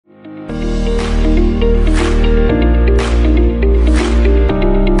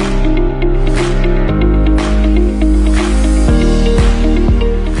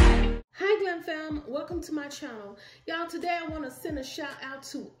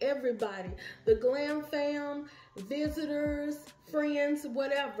everybody, the Glam fam, visitors, friends,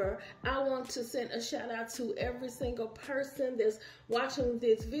 whatever. I want to send a shout out to every single person that's watching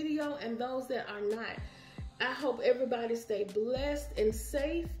this video and those that are not. I hope everybody stay blessed and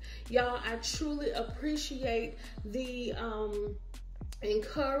safe. Y'all, I truly appreciate the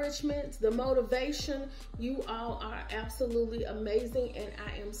encouragement, the motivation. You all are absolutely amazing, and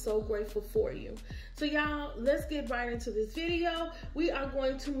I am so grateful for you. So y'all, let's get right into this video. We are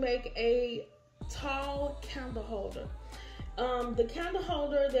going to make a tall candle holder. The candle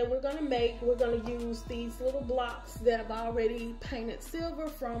holder that we're going to make, we're going to use these little blocks that I've already painted silver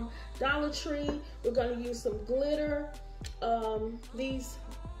from Dollar Tree. We're going to use some glitter, these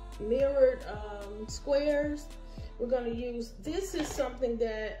mirrored squares. We're going to use, this is something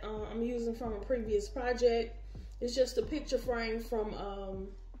that I'm using from a previous project. It's just a picture frame from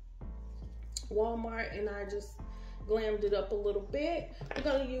Walmart, and I just glammed it up a little bit. We're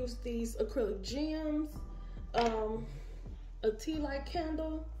going to use these acrylic gems, a tea light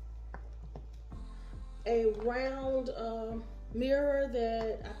candle, a round mirror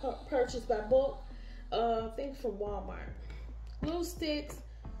that I purchased by bulk, I think from Walmart, glue sticks,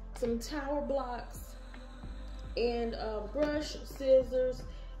 some tower blocks, and brush, scissors,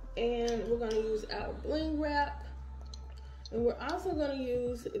 and we're going to use our bling wrap, and we're also going to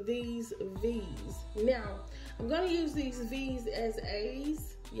use these V's. Now, I'm going to use these V's as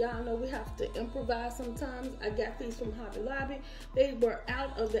A's. Y'all know we have to improvise sometimes. I got these from Hobby Lobby. They were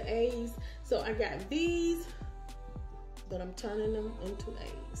out of the A's, so I got these, but I'm turning them into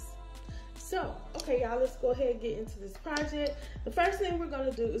A's. So, okay, y'all, let's go ahead and get into this project. The first thing we're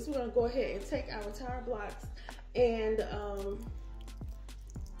going to do is we're going to go ahead and take our tower blocks and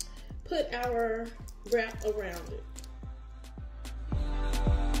put our wrap around it.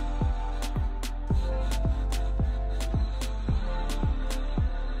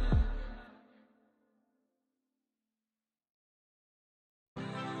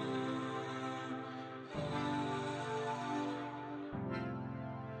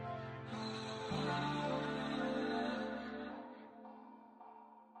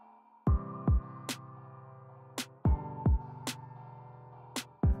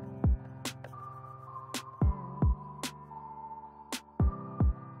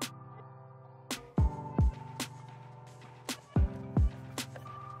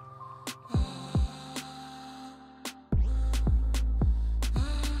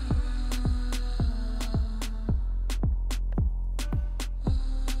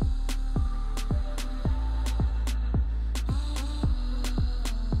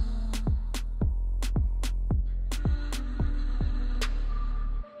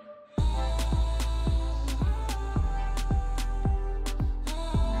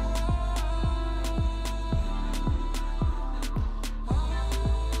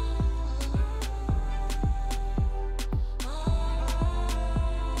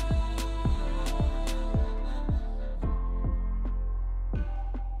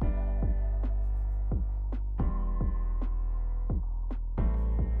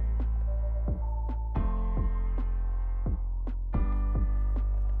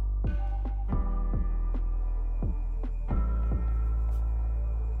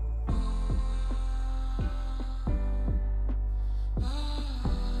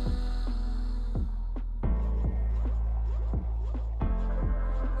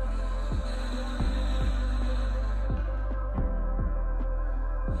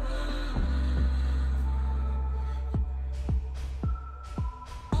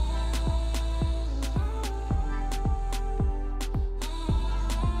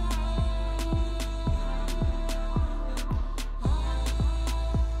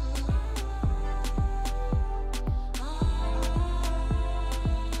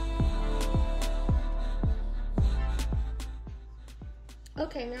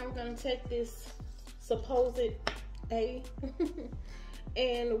 Okay, now we're gonna take this supposed A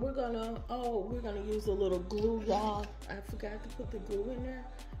and we're gonna use a little glue, y'all. I forgot to put the glue in there.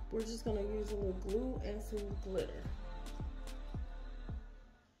 We're just gonna use a little glue and some glitter.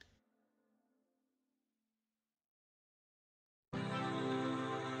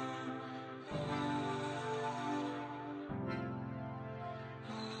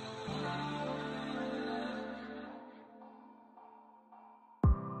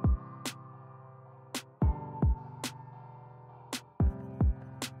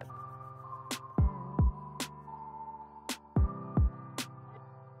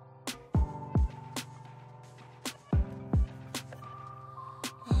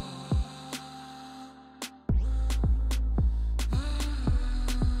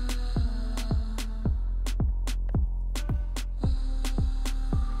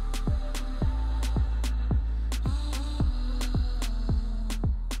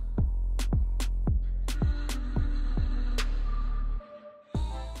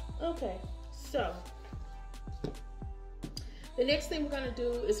 The next thing we're gonna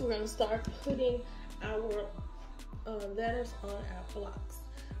do is we're gonna start putting our letters on our blocks.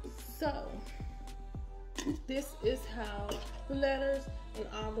 So this is how the letters and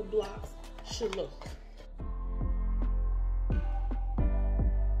all the blocks should look.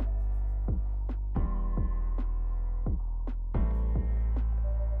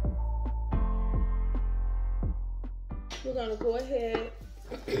 We're gonna go ahead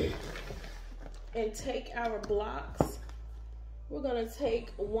and take our blocks. We're gonna take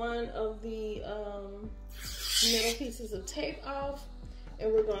one of the middle pieces of tape off, and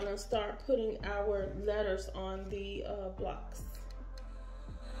we're gonna start putting our letters on the blocks.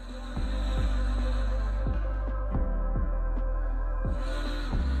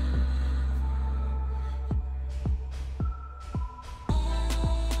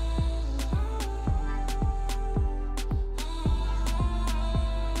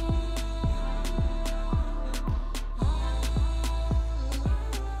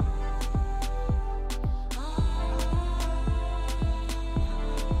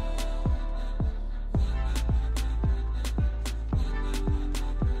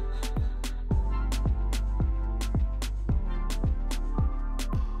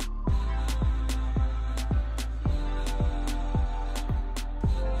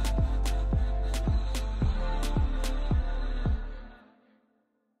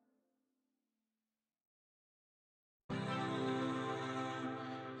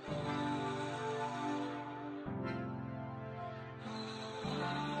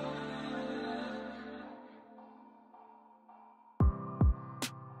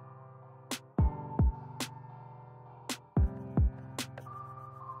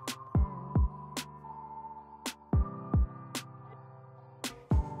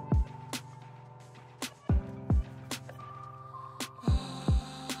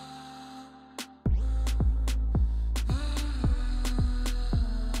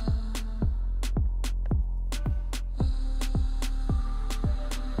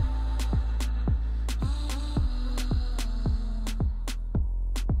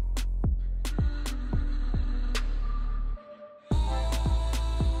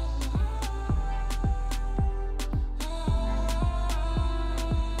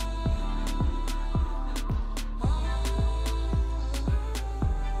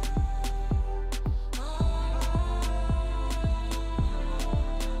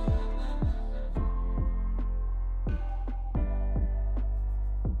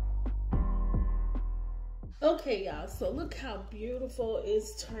 Okay, y'all, so look how beautiful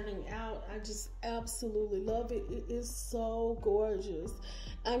it's turning out. I just absolutely love it. It is so gorgeous.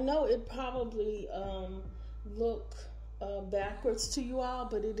 I know it probably look backwards to you all,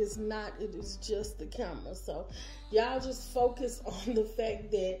 but it is not. It is just the camera. So y'all just focus on the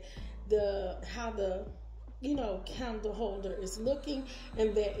fact that how the candle holder is looking,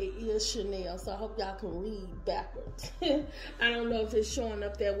 and that it is Chanel. So I hope y'all can read backwards. I don't know if it's showing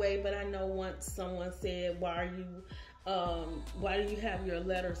up that way, but I know once someone said, why do you have your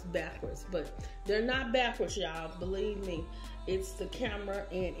letters backwards? But they're not backwards, y'all. Believe me, it's the camera,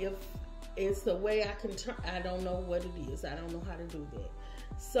 and if it's the way I can turn, I don't know what it is. I don't know how to do that.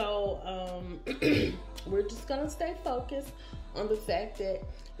 So we're just gonna stay focused on the fact that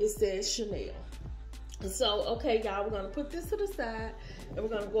it says Chanel. So, okay, y'all, we're going to put this to the side, and we're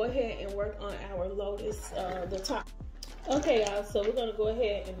going to go ahead and work on our lotus, the top. Okay, y'all, so we're going to go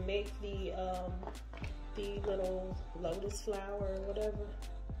ahead and make the little lotus flower or whatever.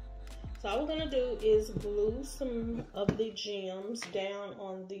 So all we're going to do is glue some of the gems down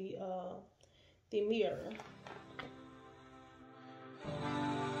on the mirror.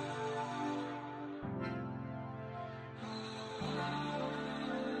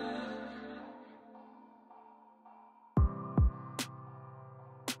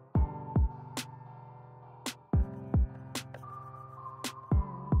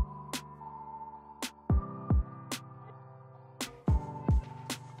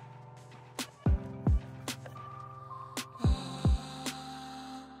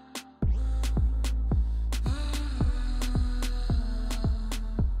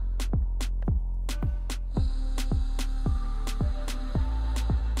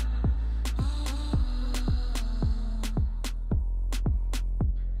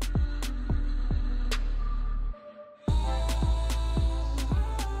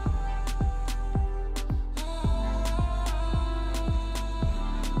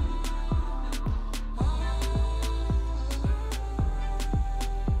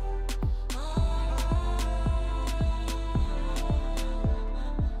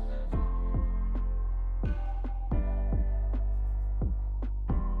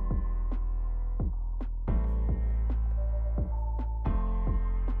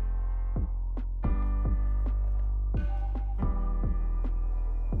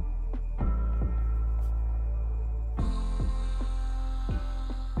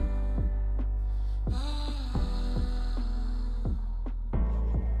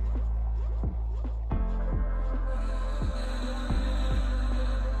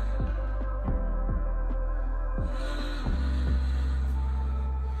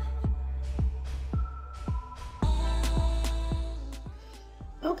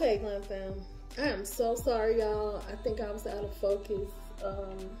 Okay, Glam fam, I am so sorry, y'all. I think I was out of focus,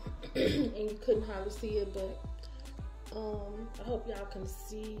 and you couldn't hardly see it, but I hope y'all can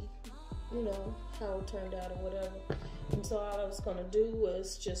see, you know, how it turned out or whatever. And so all I was gonna do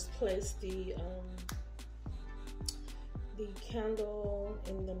was just place the candle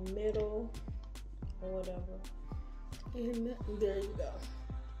in the middle or whatever, and there you go.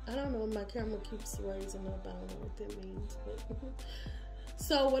 I don't know, my camera keeps raising up. I don't know what that means, but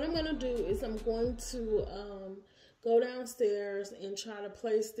so what I'm gonna do is I'm going to go downstairs and try to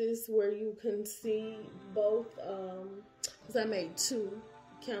place this where you can see both, because I made 2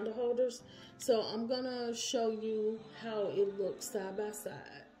 candle holders. So I'm gonna show you how it looks side by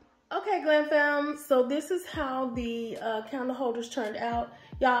side. Okay, Glam fam, so this is how the candle holders turned out.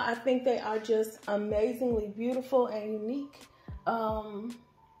 Y'all, I think they are just amazingly beautiful and unique. I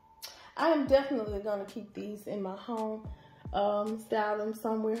am definitely gonna keep these in my home, style them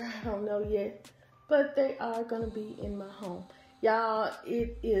somewhere, I don't know yet, but they are gonna be in my home. Y'all,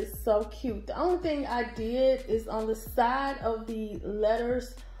 it is so cute. The only thing I did is on the side of the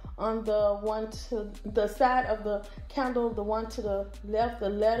letters, on the side of the candle, the one to the left, the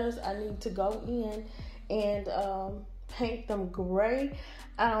letters, I need to go in and paint them gray.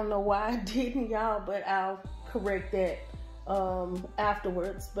 I don't know why I didn't, y'all, but I'll correct that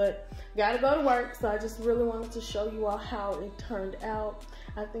afterwards. But gotta go to work, so I just really wanted to show you all how it turned out.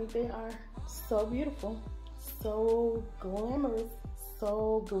 I think they are so beautiful, so glamorous,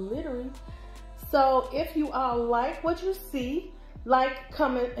 so glittery. So if you all like what you see, like,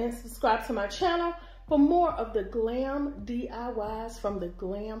 comment, and subscribe to my channel for more of the glam DIYs from the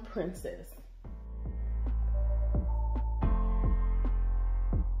Glam Princess.